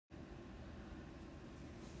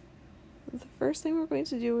The first thing we're going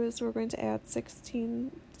to do is we're going to add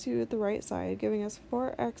 16 to the right side, giving us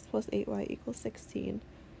 4x plus 8y equals 16.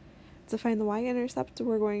 To find the y-intercept,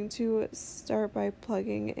 we're going to start by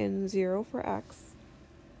plugging in 0 for x.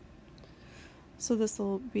 So this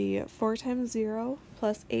will be 4 times 0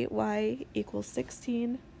 plus 8y equals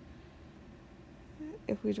 16.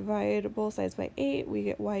 If we divide both sides by 8, we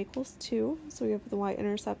get y equals 2. So we have the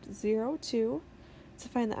y-intercept 0, 2. To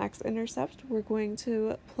find the x-intercept, we're going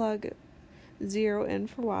to plug 0 in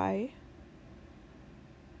for y.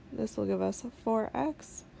 This will give us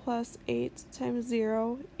 4x plus 8 times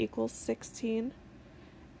 0 equals 16.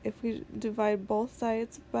 If we divide both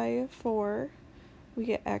sides by 4, we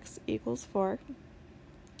get x equals 4.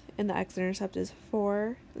 And the x-intercept is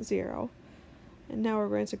 4, 0. And now we're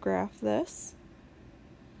going to graph this.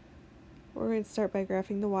 We're going to start by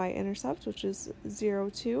graphing the y-intercept, which is 0,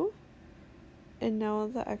 2. And now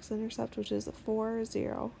the x-intercept, which is 4,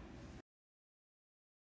 0.